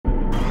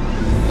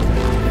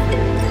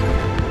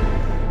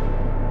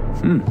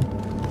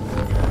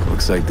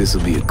Looks like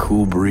this'll be a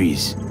cool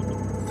breeze.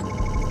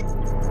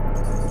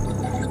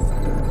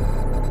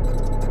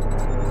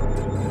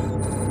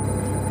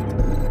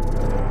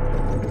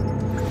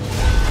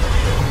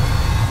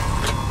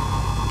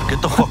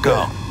 Get the fuck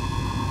out.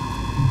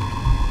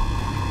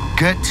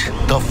 Get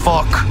the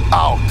fuck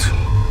out.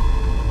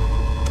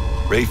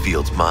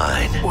 Rayfield's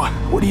mine.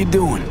 What are you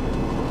doing?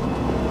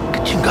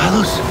 Que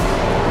chingados?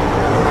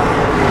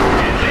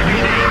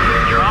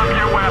 NVIDIA, drop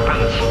your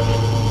weapons.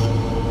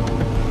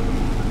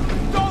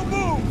 Don't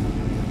move!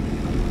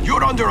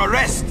 You're under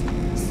arrest.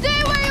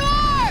 Stay where you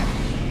are!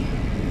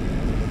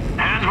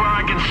 Hands where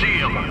I can see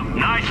them.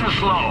 Nice and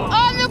slow.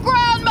 On the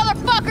ground,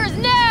 motherfuckers,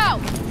 now!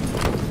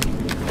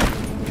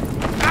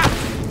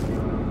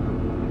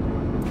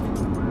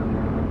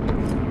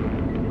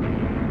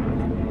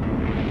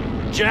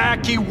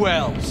 Jackie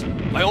Wells,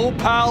 my old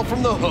pal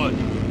from the hood.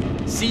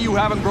 See you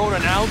haven't grown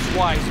an ounce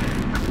wiser.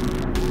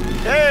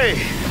 Hey!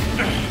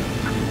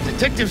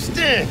 Detective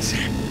Stintz.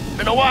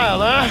 Been a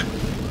while, huh?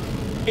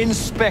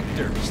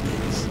 Inspector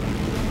Stintz.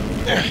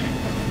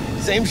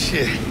 Same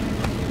shit.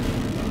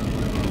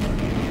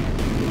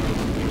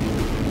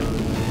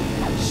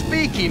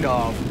 Speaking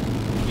of,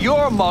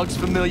 your mug's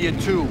familiar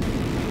too.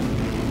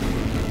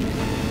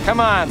 Come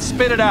on,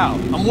 spit it out.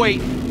 I'm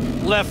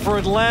waiting. Left for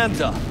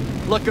Atlanta,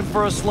 looking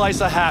for a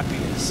slice of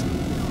happiness.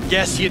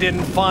 Guess you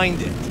didn't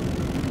find it.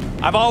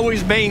 I've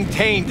always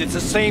maintained it's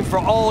the same for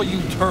all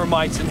you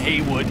termites in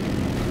Haywood.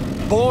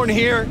 Born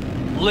here,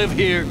 live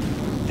here,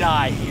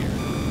 die here.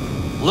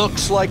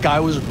 Looks like I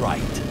was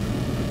right.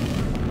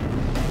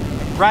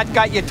 Rat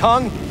got your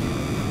tongue?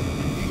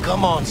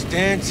 Come on,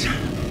 Stintz.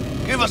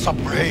 Give us a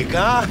break,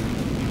 huh?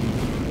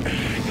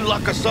 You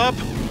lock us up,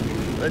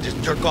 I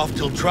just jerk off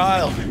till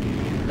trial.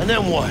 And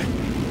then what?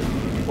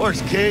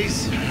 Worst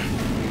case,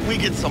 we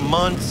get some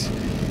months.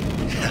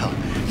 Hell,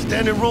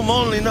 standing room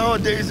only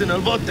nowadays in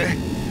El Bote.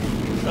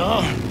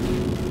 So,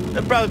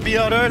 they'll probably be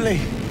out early.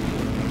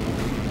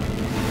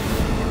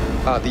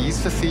 Are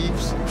these the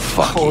thieves?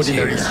 Fuck, he's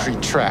Ordinary here.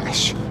 street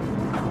trash.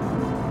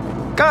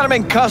 Got him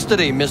in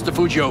custody, Mr.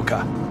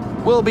 Fujioka.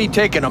 We'll be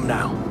taking him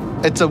now.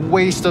 It's a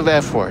waste of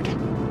effort.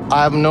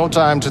 I have no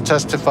time to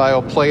testify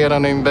or play at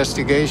an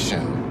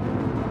investigation.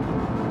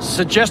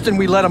 Suggesting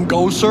we let him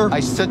go, sir? I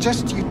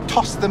suggest you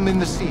toss them in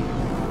the sea.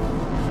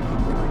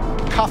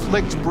 Cuff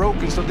leg's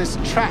broken so this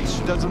trash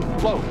doesn't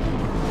float.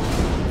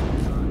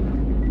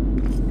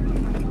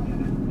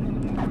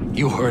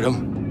 You heard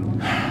him.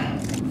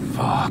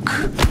 Fuck.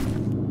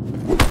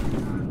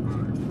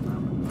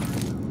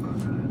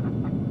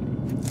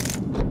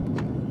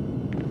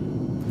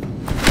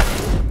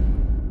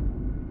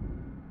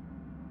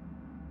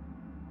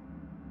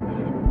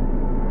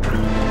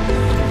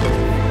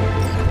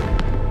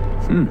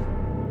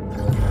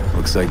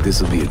 Looks like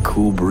this'll be a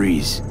cool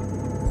breeze.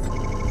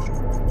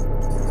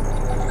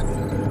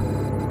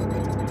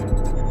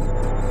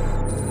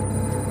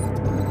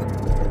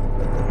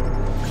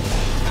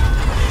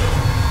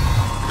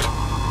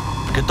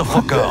 Get the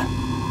fuck out.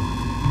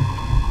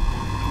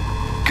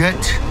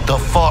 Get the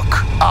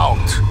fuck out.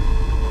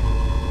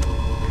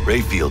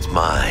 Rayfield's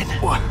mine.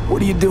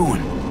 What are you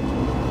doing?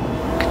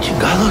 Que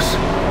chingados?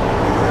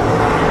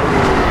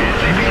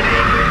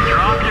 NVIDIA,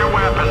 drop your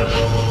weapons.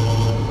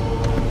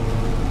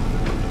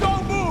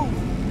 Don't move!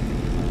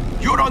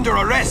 You're under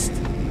arrest.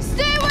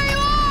 Stay where you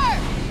are!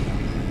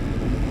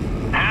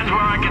 Hands where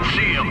I can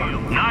see them.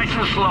 Nice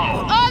and slow.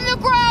 On the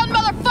ground,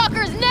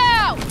 motherfuckers,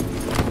 now!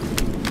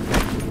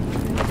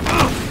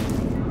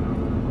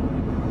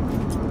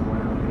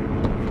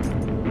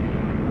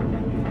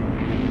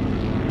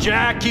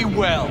 Jackie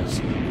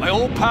Wells, my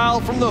old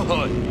pal from the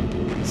hood.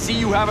 See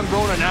you haven't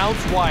grown an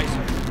ounce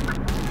wiser.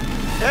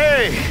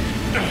 Hey!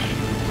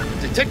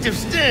 Detective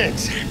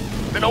Stintz.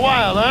 Been a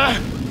while, huh?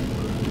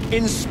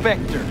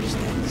 Inspector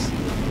Stintz.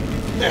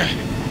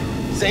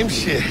 Same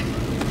shit.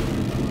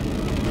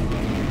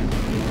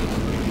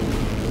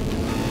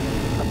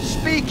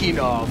 Speaking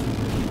of,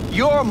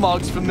 your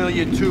mug's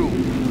familiar too.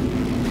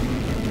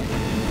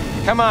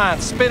 Come on,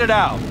 spit it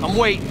out. I'm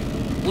waiting.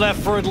 Left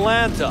for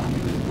Atlanta,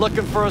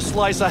 looking for a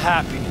slice of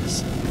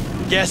happiness.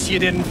 Guess you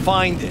didn't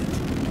find it.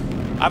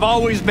 I've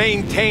always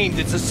maintained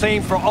it's the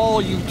same for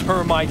all you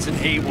termites in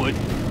Haywood.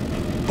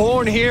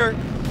 Born here,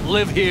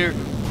 live here,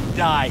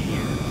 die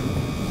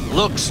here.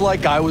 Looks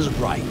like I was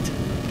right.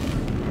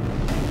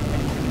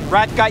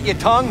 Rat got your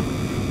tongue?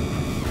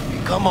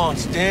 Come on,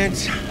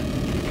 Stintz.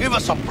 Give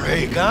us a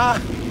break, huh?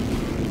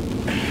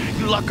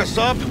 You lock us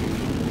up,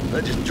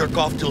 I just jerk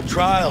off till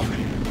trial.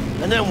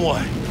 And then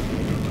what?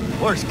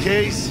 Worst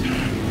case,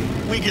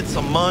 we get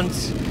some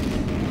months.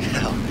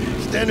 Hell,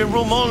 standing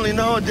room only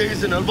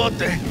nowadays in El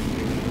Bote.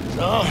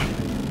 So,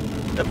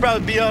 they'll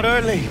probably be out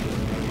early.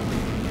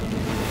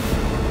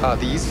 Are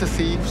these the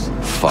thieves?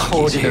 Fuck, he's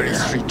Ordinary here.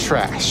 street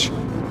trash.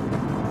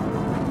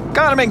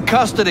 Got him in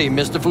custody,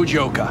 Mr.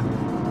 Fujioka.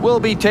 We'll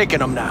be taking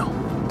him now.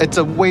 It's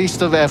a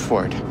waste of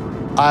effort.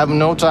 I have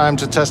no time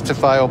to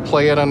testify or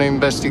play at an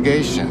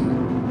investigation.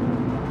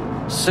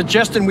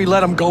 Suggesting we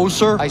let him go,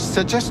 sir? I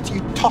suggest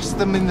you toss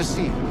them in the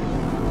sea.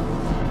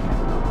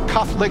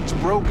 Cuff leg's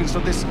broken so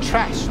this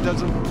trash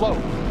doesn't flow.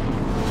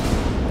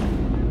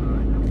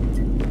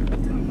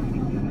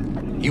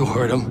 You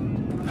heard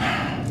him.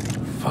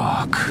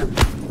 Fuck.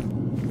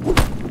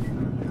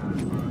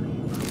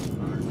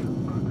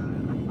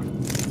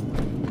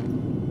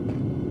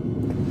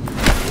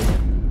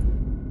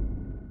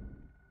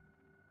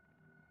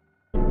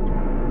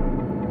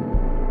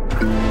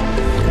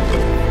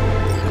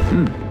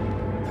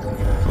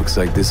 Looks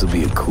like this'll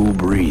be a cool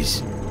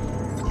breeze.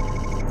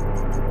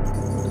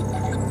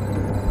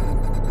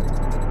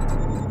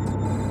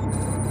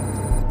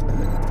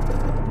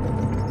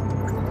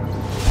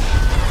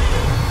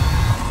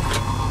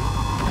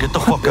 Get the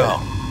fuck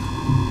out.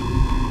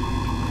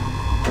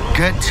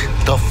 Get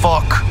the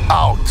fuck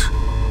out.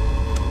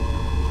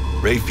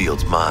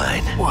 Rayfield's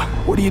mine.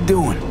 What are you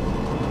doing?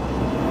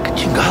 Que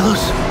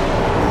chingados?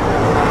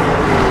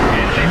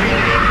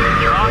 NVIDIA,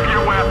 drop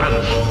your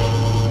weapons.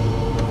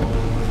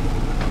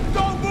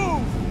 Don't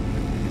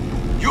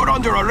move! You're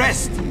under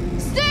arrest!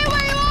 Stay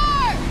where you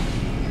are!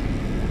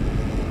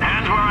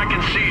 Hands where I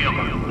can see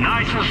them.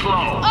 Nice and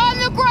slow. On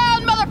the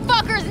ground,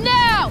 motherfuckers,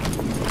 now!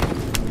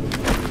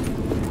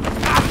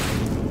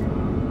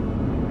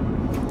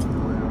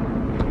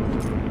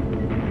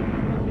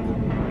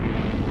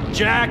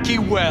 Jackie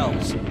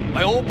Wells,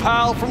 my old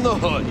pal from the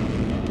hood.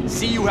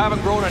 See you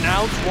haven't grown an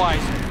ounce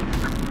wiser.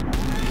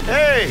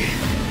 Hey!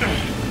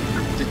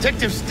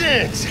 Detective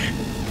Stintz.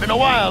 Been a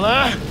while,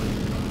 huh?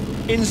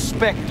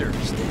 Inspector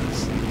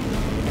Stintz.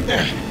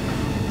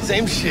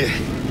 Same shit.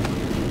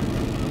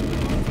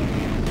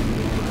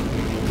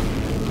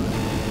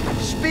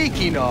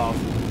 Speaking of,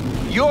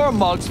 your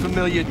mug's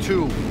familiar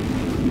too.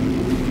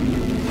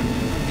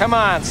 Come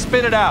on,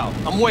 spit it out.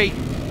 I'm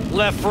waiting.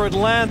 Left for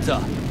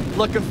Atlanta,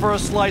 looking for a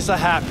slice of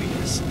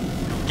happiness.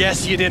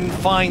 Guess you didn't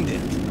find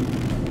it.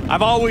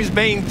 I've always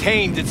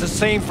maintained it's the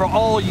same for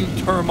all you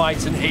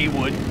termites in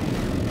Haywood.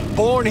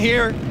 Born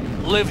here,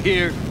 live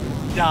here,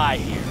 die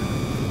here.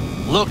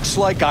 Looks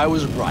like I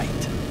was right.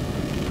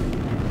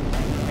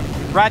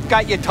 Rat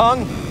got your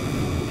tongue?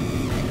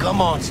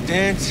 Come on,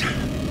 Stintz.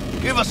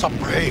 Give us a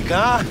break,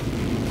 huh?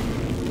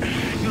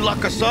 You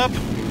lock us up,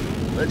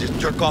 I just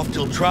jerk off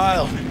till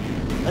trial.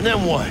 And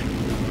then what?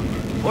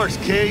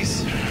 Worst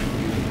case,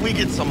 we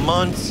get some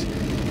months.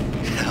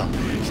 Hell,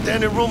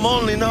 standing room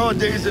only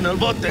nowadays in El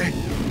Bote.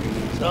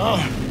 So,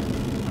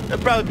 they'll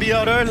probably be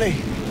out early.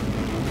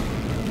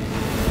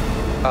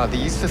 Are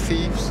these the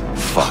thieves?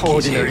 Fuck, he's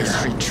Ordinary here.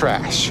 street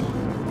trash.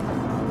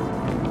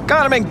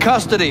 Got him in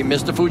custody,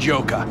 Mr.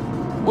 Fujioka.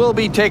 We'll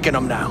be taking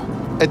him now.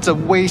 It's a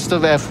waste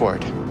of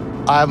effort.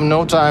 I have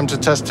no time to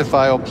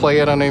testify or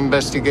play at an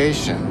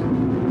investigation.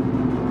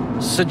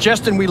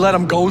 Suggesting we let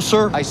him go,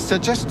 sir? I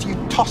suggest you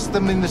toss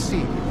them in the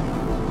sea.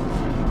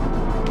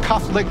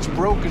 Cuff leg's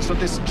broken so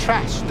this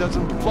trash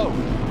doesn't flow.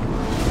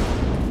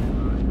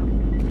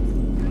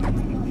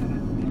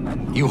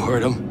 You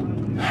heard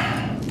him.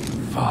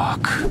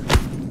 Fuck.